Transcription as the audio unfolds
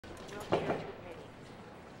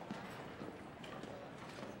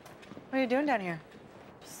What are you doing down here?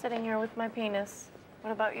 Just sitting here with my penis.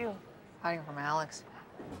 What about you? Hiding from Alex.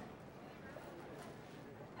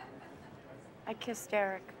 I kissed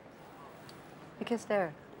Eric You kissed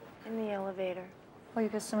Eric. in the elevator. Oh, you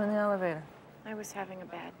kissed him in the elevator. I was having a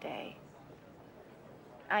bad day.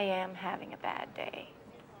 I am having a bad day.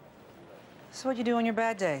 So what you do on your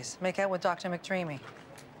bad days? Make out with Dr. McDreamy.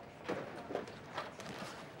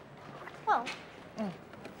 Well,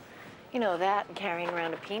 you know, that and carrying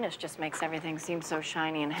around a penis just makes everything seem so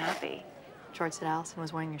shiny and happy. George said Allison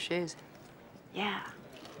was wearing your shoes. Yeah.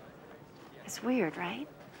 It's weird, right?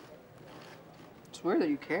 It's weird that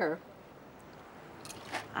you care.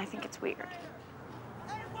 I think it's weird.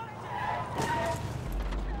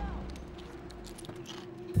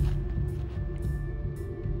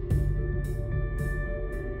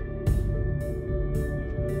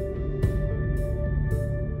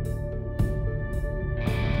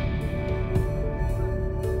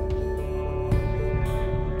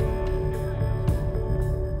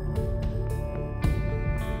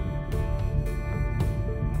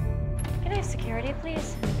 Can I have security,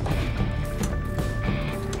 please?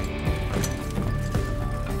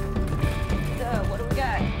 What do we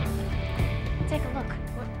got? Take a look.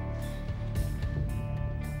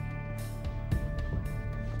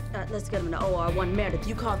 Let's get him to OR1 Meredith.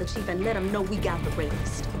 You call the chief and let him know we got the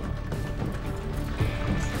rapist.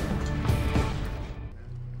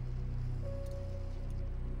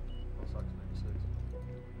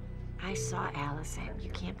 I saw Allison.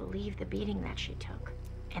 You can't believe the beating that she took.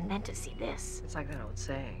 And then to see this. It's like that old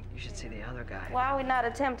saying. You should see the other guy. Why are we not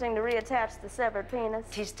attempting to reattach the severed penis?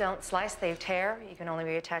 Teeth don't slice, they tear. You can only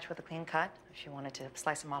reattach with a clean cut. If you wanted to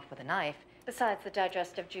slice them off with a knife. Besides, the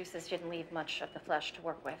digestive juices didn't leave much of the flesh to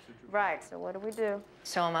work with. Right, so what do?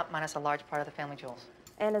 Sew them up minus a large part of the family jewels.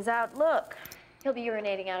 And his outlook. He'll be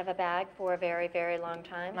urinating out of a bag for a very, very long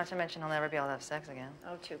time. Not to mention he'll never be able to have sex again.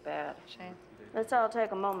 Oh, too bad. Shame. Let's all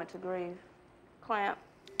take a moment to grieve. Clamp.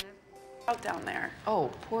 Out down there.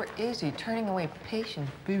 Oh, poor Izzy, turning away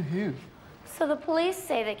patients. Boo-hoo. So the police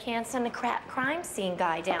say they can't send a crime scene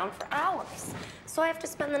guy down for hours. So I have to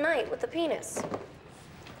spend the night with the penis.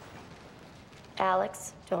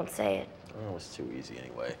 Alex, don't say it. Oh, it's too easy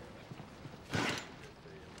anyway.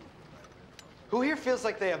 Who here feels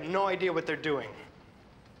like they have no idea what they're doing?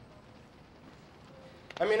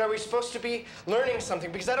 I mean, are we supposed to be learning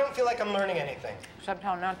something? Because I don't feel like I'm learning anything. Except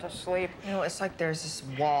how not to sleep. You know, it's like there's this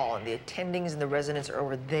wall, and the attendings and the residents are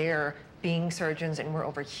over there being surgeons, and we're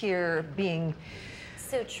over here being...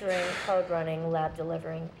 Suturing, code running, lab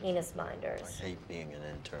delivering, penis I minders. hate being an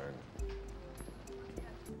intern.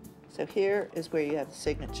 So here is where you have the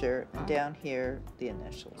signature, and down here, the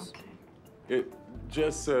initials. Okay. It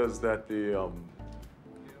just says that the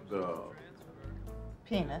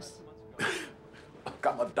Penis.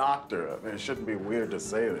 I'm a doctor. I mean, it shouldn't be weird to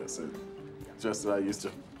say this. It's just that I used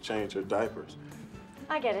to change her diapers.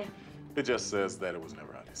 I get it. It just says that it was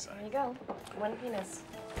never out of sight. There you go. One penis.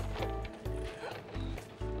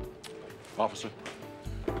 Officer.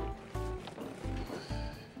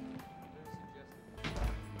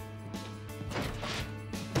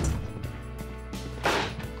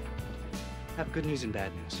 I have good news and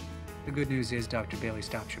bad news. The good news is Dr. Bailey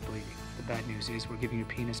stopped your bleeding. The bad news is we're giving your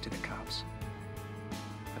penis to the cops.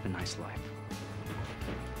 Have a nice life.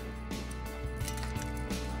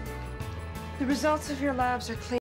 The results of your labs are clear.